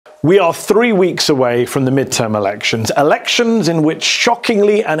We are 3 weeks away from the midterm elections, elections in which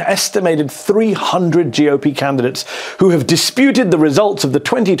shockingly an estimated 300 GOP candidates who have disputed the results of the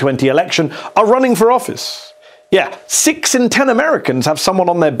 2020 election are running for office. Yeah, 6 in 10 Americans have someone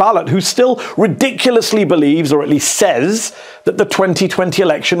on their ballot who still ridiculously believes, or at least says, that the 2020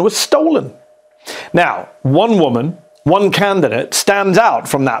 election was stolen. Now, one woman, one candidate, stands out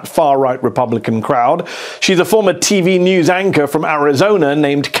from that far-right Republican crowd. She's a former TV news anchor from Arizona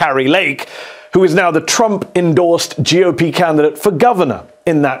named Kari Lake, who is now the Trump-endorsed GOP candidate for governor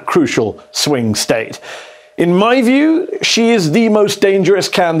in that crucial swing state. In my view, she is the most dangerous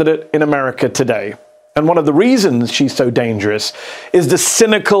candidate in America today. And one of the reasons she's so dangerous is the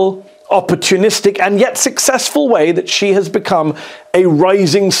cynical, opportunistic, and yet successful way that she has become a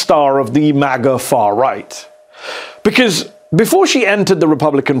rising star of the MAGA far-right. Because before she entered the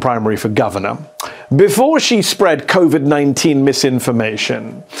Republican primary for governor, before she spread COVID-19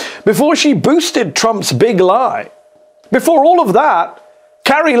 misinformation, before she boosted Trump's big lie, before all of that,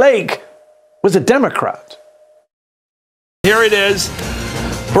 Kari Lake was a Democrat. Here it is.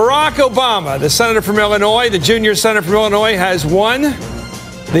 Barack Obama, the senator from Illinois, the junior senator from Illinois, has won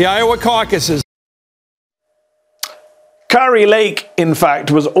the Iowa caucuses. Kari Lake, in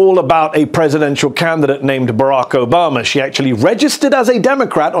fact, was all about a presidential candidate named Barack Obama. She actually registered as a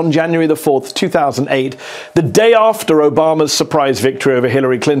Democrat on January the 4th, 2008, the day after Obama's surprise victory over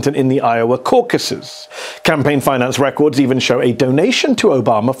Hillary Clinton in the Iowa caucuses. Campaign finance records even show a donation to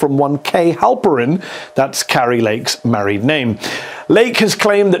Obama from one Kay Halperin, that's Kari Lake's married name. Lake has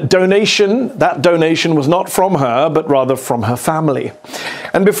claimed that donation was not from her, but rather from her family.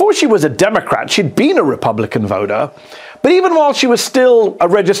 And before she was a Democrat, she'd been a Republican voter. But even while she was still a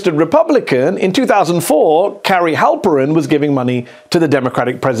registered Republican, in 2004, Kay Halperin was giving money to the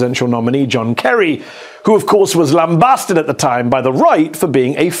Democratic presidential nominee John Kerry, who of course was lambasted at the time by the right for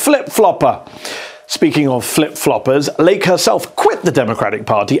being a flip-flopper. Speaking of flip-floppers, Lake herself quit the Democratic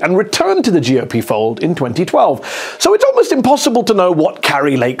Party and returned to the GOP fold in 2012. So it's almost impossible to know what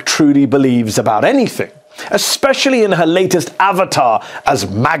Kari Lake truly believes about anything, especially in her latest avatar as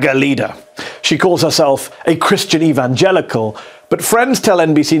MAGA leader. She calls herself a Christian evangelical, but friends tell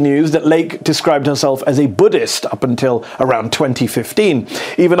NBC News that Lake described herself as a Buddhist up until around 2015.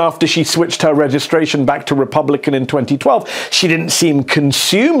 Even after she switched her registration back to Republican in 2012, she didn't seem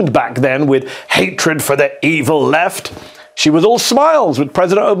consumed back then with hatred for the evil left. She was all smiles with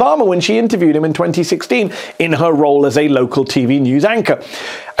President Obama when she interviewed him in 2016 in her role as a local TV news anchor,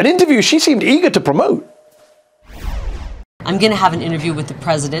 an interview she seemed eager to promote. I'm going to have an interview with the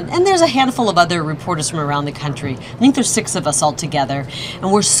president, and there's a handful of other reporters from around the country. I think there's 6 of us all together,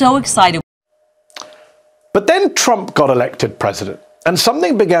 and we're so excited. But then Trump got elected president, and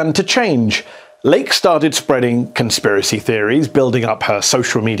something began to change. Lake started spreading conspiracy theories, building up her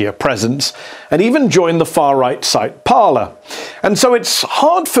social media presence, and even joined the far-right site Parler. And so it's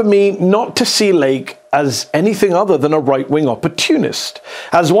hard for me not to see Lake as anything other than a right-wing opportunist.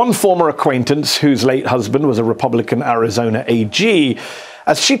 As one former acquaintance, whose late husband was a Republican Arizona AG,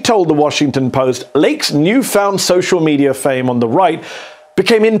 as she told the Washington Post, Lake's newfound social media fame on the right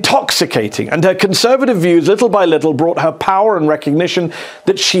became intoxicating, and her conservative views little by little brought her power and recognition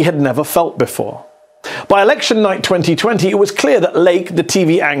that she had never felt before. By election night 2020, it was clear that Lake, the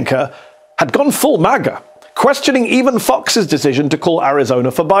TV anchor, had gone full MAGA, questioning even Fox's decision to call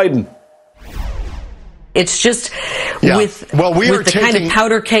Arizona for Biden. It's just with the kind of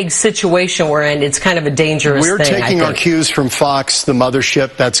powder keg situation we're in, it's kind of a dangerous thing. We're taking our cues from Fox, the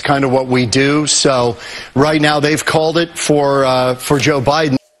mothership. That's kind of what we do. So right now they've called it for Joe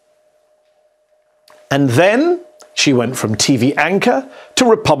Biden. And then she went from TV anchor to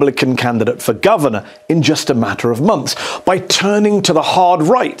Republican candidate for governor in just a matter of months by turning to the hard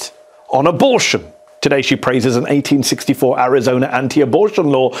right on abortion. Today she praises an 1864 Arizona anti-abortion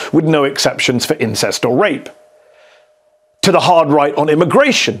law with no exceptions for incest or rape. To the hard right on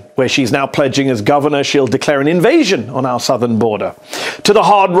immigration, where she's now pledging as governor she'll declare an invasion on our southern border. To the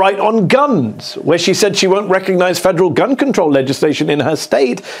hard right on guns, where she said she won't recognize federal gun control legislation in her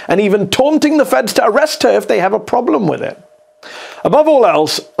state, and even taunting the feds to arrest her if they have a problem with it. Above all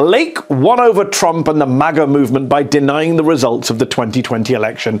else, Lake won over Trump and the MAGA movement by denying the results of the 2020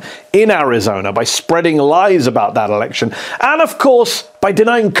 election in Arizona, by spreading lies about that election, and of course, by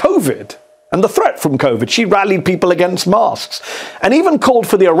denying COVID and the threat from COVID. She rallied people against masks and even called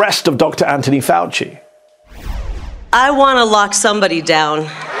for the arrest of Dr. Anthony Fauci. I want to lock somebody down,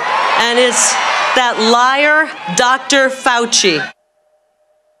 and it's that liar, Dr. Fauci.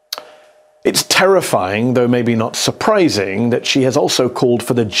 It's terrifying, though maybe not surprising, that she has also called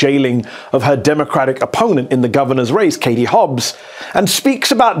for the jailing of her Democratic opponent in the governor's race, Katie Hobbs, and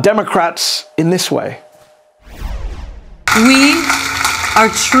speaks about Democrats in this way. We are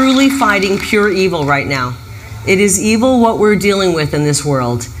truly fighting pure evil right now. It is evil what we're dealing with in this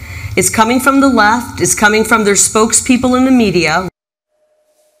world. It's coming from the left. It's coming from their spokespeople in the media.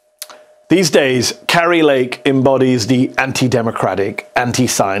 These days, Kari Lake embodies the anti-democratic,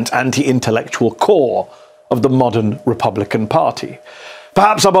 anti-science, anti-intellectual core of the modern Republican Party.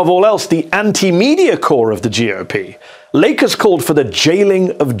 Perhaps above all else, the anti-media core of the GOP. Lake has called for the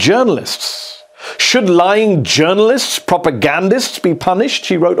jailing of journalists. Should lying journalists, propagandists be punished,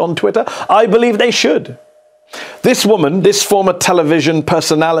 she wrote on Twitter? I believe they should. This woman, this former television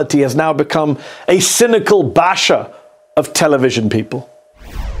personality, has now become a cynical basher of television people.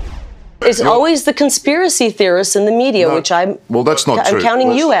 It's always the conspiracy theorists in the media, which I'm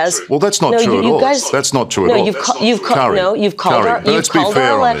counting you as. Well, that's not true at all. That's not true at all. You've called our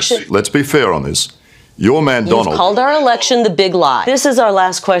election. Let's be fair on this. Your man Donald. You've called our election the big lie. This is our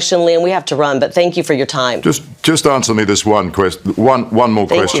last question, Lee, and we have to run. But thank you for your time. Just answer me this one question. One more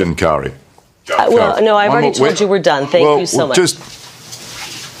question, Kari. Well, no, I've already told you we're done. Thank you so much.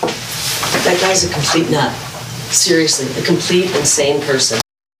 That guy's a complete nut. Seriously, a complete insane person.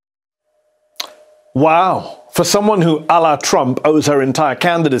 Wow. For someone who, a la Trump, owes her entire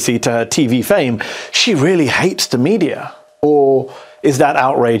candidacy to her TV fame, she really hates the media. Or is that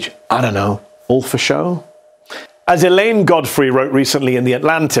outrage, I don't know, all for show? As Elaine Godfrey wrote recently in The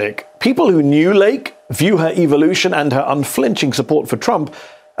Atlantic, people who knew Lake view her evolution and her unflinching support for Trump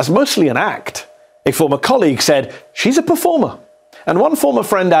as mostly an act. A former colleague said, she's a performer. And one former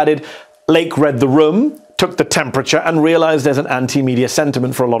friend added, Lake read the room, took the temperature, and realized there's an anti-media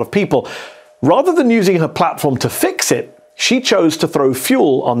sentiment for a lot of people. Rather than using her platform to fix it, she chose to throw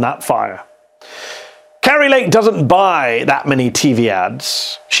fuel on that fire. Kari Lake doesn't buy that many TV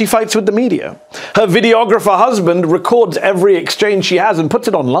ads. She fights with the media. Her videographer husband records every exchange she has and puts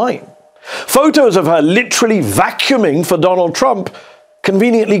it online. Photos of her literally vacuuming for Donald Trump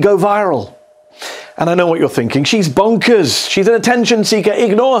conveniently go viral. And I know what you're thinking. She's bonkers. She's an attention seeker.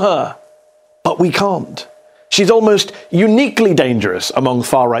 Ignore her. But we can't. She's almost uniquely dangerous among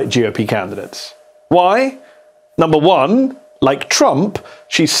far-right GOP candidates. Why? Number one, like Trump,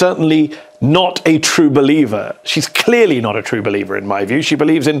 she's certainly not a true believer. She's clearly not a true believer, in my view. She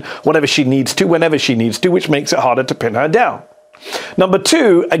believes in whatever she needs to, whenever she needs to, which makes it harder to pin her down. Number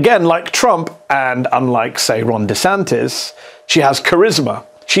two, again, like Trump, and unlike, say, Ron DeSantis, she has charisma.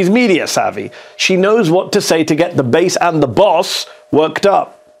 She's media savvy. She knows what to say to get the base and the boss worked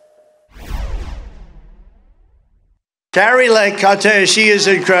up. Kari Lake, I'll tell you, she is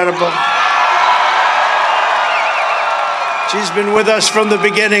incredible. She's been with us from the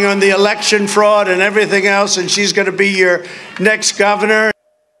beginning on the election fraud and everything else, and she's going to be your next governor.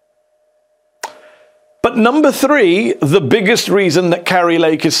 But number three, the biggest reason that Kari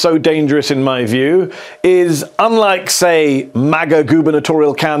Lake is so dangerous in my view is, unlike, say, MAGA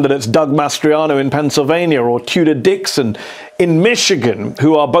gubernatorial candidates Doug Mastriano in Pennsylvania or Tudor Dixon in Michigan,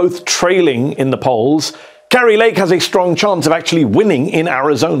 who are both trailing in the polls, Kari Lake has a strong chance of actually winning in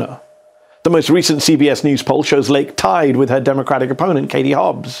Arizona. The most recent CBS News poll shows Lake tied with her Democratic opponent, Katie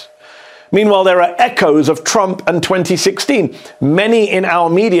Hobbs. Meanwhile, there are echoes of Trump and 2016. Many in our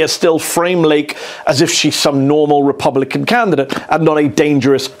media still frame Lake as if she's some normal Republican candidate and not a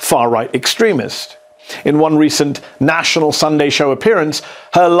dangerous far-right extremist. In one recent national Sunday show appearance,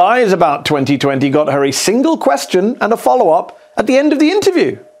 her lies about 2020 got her a single question and a follow-up at the end of the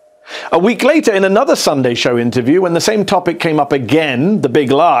interview. A week later, in another Sunday show interview, when the same topic came up again, the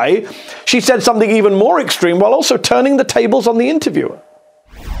big lie, she said something even more extreme while also turning the tables on the interviewer.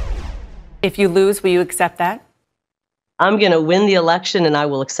 If you lose, will you accept that? I'm going to win the election and I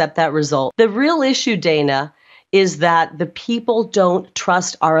will accept that result. The real issue, Dana, is that the people don't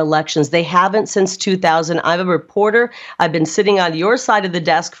trust our elections. They haven't since 2000. I'm a reporter. I've been sitting on your side of the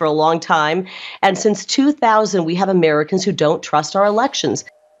desk for a long time. And since 2000, we have Americans who don't trust our elections.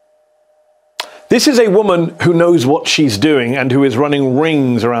 This is a woman who knows what she's doing and who is running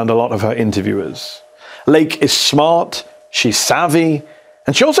rings around a lot of her interviewers. Lake is smart, she's savvy,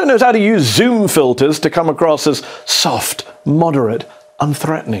 and she also knows how to use Zoom filters to come across as soft, moderate,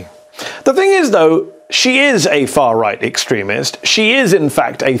 unthreatening. The thing is, though, she is a far-right extremist. She is, in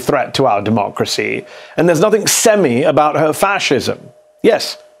fact, a threat to our democracy. And there's nothing semi about her fascism.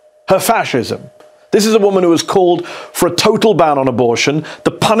 Yes, her fascism. This is a woman who has called for a total ban on abortion,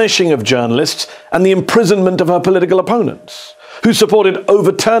 the punishing of journalists, and the imprisonment of her political opponents, who supported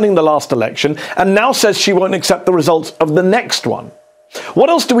overturning the last election and now says she won't accept the results of the next one. What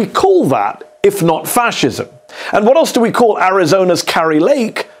else do we call that if not fascism? And what else do we call Arizona's Kari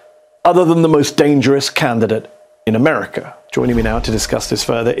Lake other than the most dangerous candidate in America? Joining me now to discuss this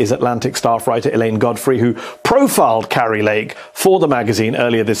further is Atlantic staff writer Elaine Godfrey, who profiled Kari Lake for the magazine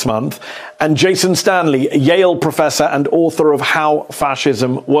earlier this month, and Jason Stanley, Yale professor and author of How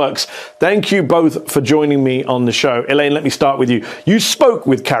Fascism Works. Thank you both for joining me on the show. Elaine, let me start with you. You spoke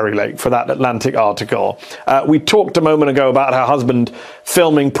with Kari Lake for that Atlantic article. We talked a moment ago about her husband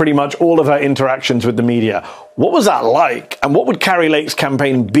filming pretty much all of her interactions with the media. What was that like? And what would Kari Lake's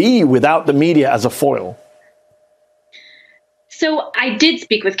campaign be without the media as a foil? So I did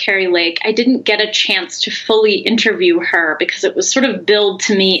speak with Kari Lake. I didn't get a chance to fully interview her because it was sort of billed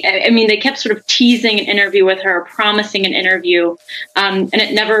to me. I mean, they kept sort of teasing an interview with her, promising an interview, and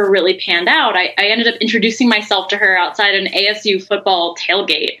it never really panned out. I ended up introducing myself to her outside an ASU football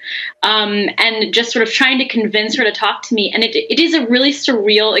tailgate, and just sort of trying to convince her to talk to me. And it is a really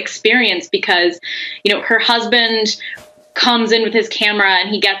surreal experience because, you know, her husband comes in with his camera and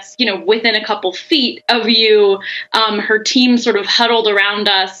he gets, you know, within a couple feet of you. Her team sort of huddled around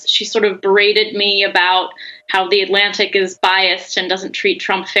us. She sort of berated me about how the Atlantic is biased and doesn't treat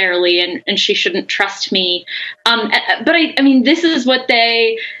Trump fairly, and she shouldn't trust me. But I mean, this is what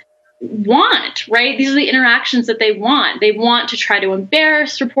they want, right? These are the interactions that they want. They want to try to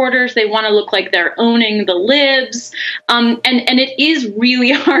embarrass reporters. They want to look like they're owning the libs. And it is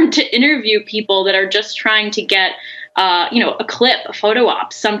really hard to interview people that are just trying to get you know, a clip, a photo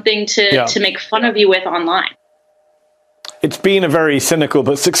op, something to make fun of you with online. It's been a very cynical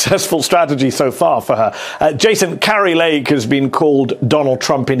but successful strategy so far for her. Jason, Kari Lake has been called Donald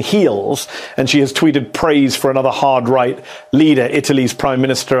Trump in heels, and she has tweeted praise for another hard-right leader, Italy's Prime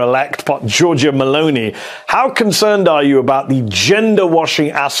Minister-elect, Giorgia Meloni. How concerned are you about the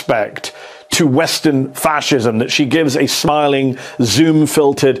gender-washing aspect to Western fascism, that she gives a smiling,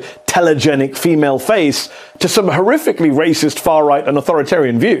 Zoom-filtered, telegenic female face to some horrifically racist, far-right and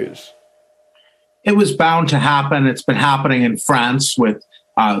authoritarian views? It was bound to happen. It's been happening in France with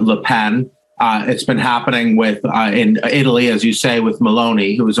Le Pen. It's been happening with in Italy, as you say, with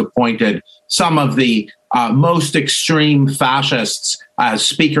Meloni, who has appointed some of the most extreme fascists as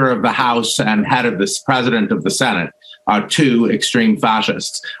Speaker of the House and head of the President of the Senate. Two extreme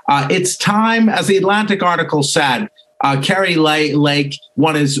fascists. It's time, as the Atlantic article said, Kari Lake,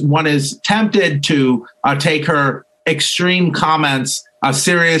 one is tempted to take her extreme comments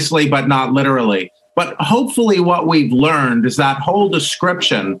seriously, but not literally. But hopefully what we've learned is that whole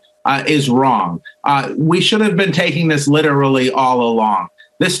description is wrong. We should have been taking this literally all along.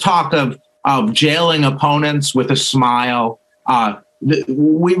 This talk of jailing opponents with a smile,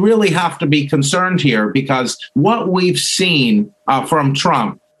 we really have to be concerned here, because what we've seen from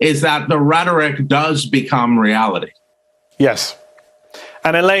Trump is that the rhetoric does become reality. Yes.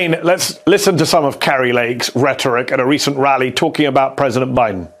 And Elaine, let's listen to some of Kari Lake's rhetoric at a recent rally talking about President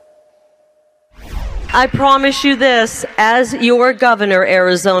Biden. I promise you this, as your governor,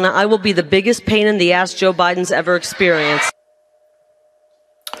 Arizona, I will be the biggest pain in the ass Joe Biden's ever experienced.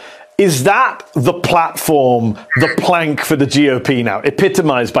 Is that the platform, the plank for the GOP now,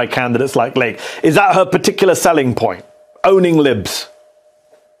 epitomized by candidates like Lake? Is that her particular selling point, owning libs?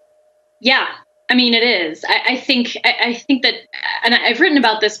 Yeah, I mean, it is. I think that, and I've written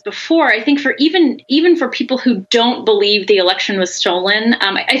about this before, I think for even for people who don't believe the election was stolen,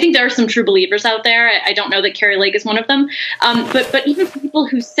 I think there are some true believers out there. I don't know that Kari Lake is one of them. But even for people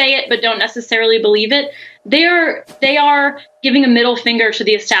who say it but don't necessarily believe it, they are giving a middle finger to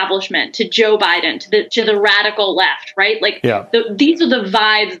the establishment, to Joe Biden, to the radical left, right? Like, these are the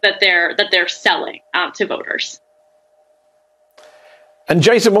vibes that they're selling to voters. And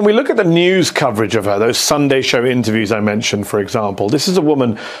Jason, when we look at the news coverage of her, those Sunday show interviews I mentioned, for example, this is a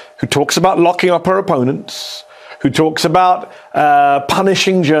woman who talks about locking up her opponents, who talks about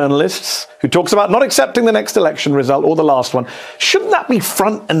punishing journalists, who talks about not accepting the next election result or the last one. Shouldn't that be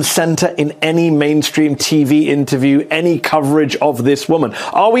front and center in any mainstream TV interview, any coverage of this woman?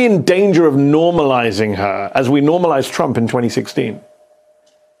 Are we in danger of normalizing her as we normalized Trump in 2016?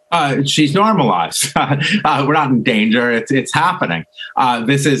 She's normalized. We're not in danger. It's happening.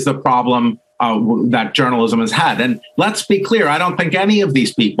 This is the problem that journalism has had. And let's be clear, I don't think any of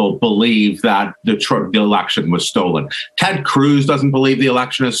these people believe that the election was stolen. Ted Cruz doesn't believe the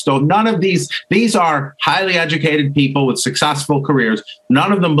election is stolen. None of these are highly educated people with successful careers.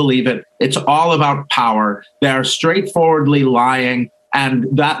 None of them believe it. It's all about power. They're straightforwardly lying. And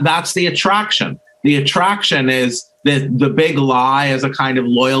that's the attraction. The attraction is the big lie as a kind of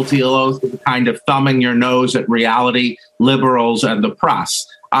loyalty oath, a kind of thumbing your nose at reality, liberals, and the press.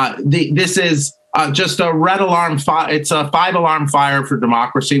 This is just a red alarm. It's a 5-alarm fire for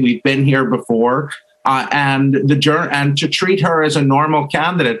democracy. We've been here before. And to treat her as a normal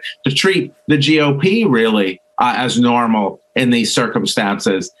candidate, to treat the GOP really as normal in these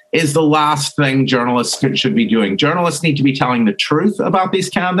circumstances is the last thing journalists should be doing. Journalists need to be telling the truth about these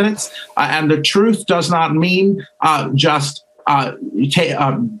candidates. And the truth does not mean just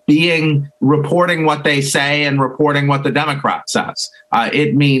reporting what they say and reporting what the Democrat says.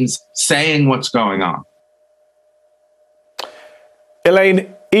 It means saying what's going on.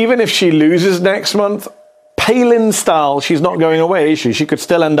 Elaine, even if she loses next month, Palin style, she's not going away, is she? She could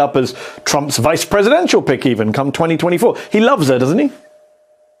still end up as Trump's vice presidential pick even come 2024. He loves her, doesn't he?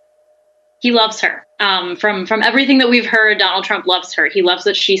 He loves her. From everything that we've heard, Donald Trump loves her. He loves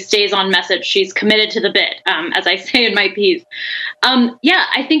that she stays on message. She's committed to the bit, as I say in my piece. Yeah,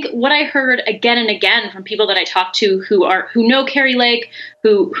 I think what I heard again and again from people that I talk to who know Kari Lake,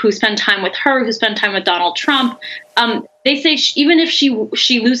 who spend time with her, who spend time with Donald Trump, they say even if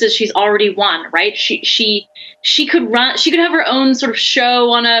she loses, she's already won, right? She could run. She could have her own sort of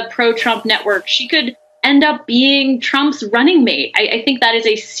show on a pro-Trump network. She could end up being Trump's running mate. I think that is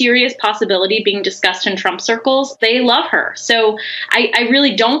a serious possibility being discussed in Trump circles. They love her. So I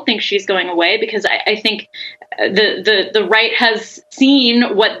really don't think she's going away, because I think the right has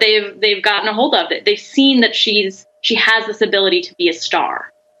seen what they've gotten a hold of. They've seen that she has this ability to be a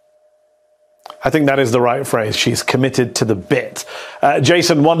star. I think that is the right phrase. She's committed to the bit.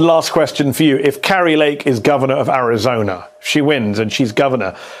 Jason, one last question for you. If Kari Lake is governor of Arizona, if she wins and she's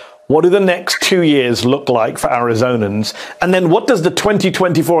governor, what do the next 2 years look like for Arizonans? And then what does the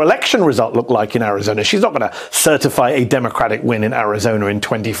 2024 election result look like in Arizona? She's not going to certify a Democratic win in Arizona in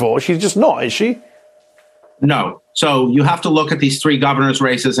 24. She's just not, is she? No. So you have to look at these 3 governors'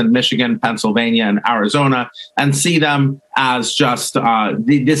 races in Michigan, Pennsylvania, and Arizona and see them as just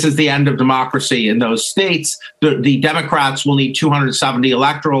this is the end of democracy in those states. The Democrats will need 270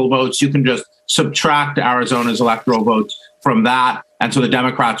 electoral votes. You can just subtract Arizona's electoral votes from that. And so the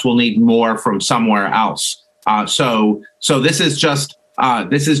Democrats will need more from somewhere else. So this is just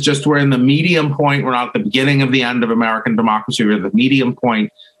we're in the medium point. We're not at the beginning of the end of American democracy. We're at the medium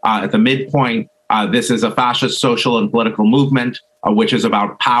point, at the midpoint. This is a fascist social and political movement, which is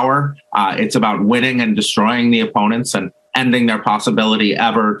about power. It's about winning and destroying the opponents and ending their possibility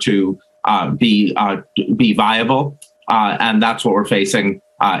ever to be viable. And that's what we're facing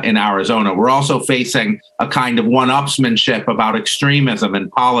in Arizona. We're also facing a kind of one-upsmanship about extremism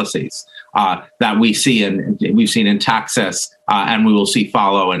and policies that we've seen in Texas, and we will see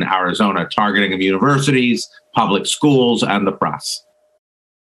follow in Arizona, targeting of universities, public schools, and the press.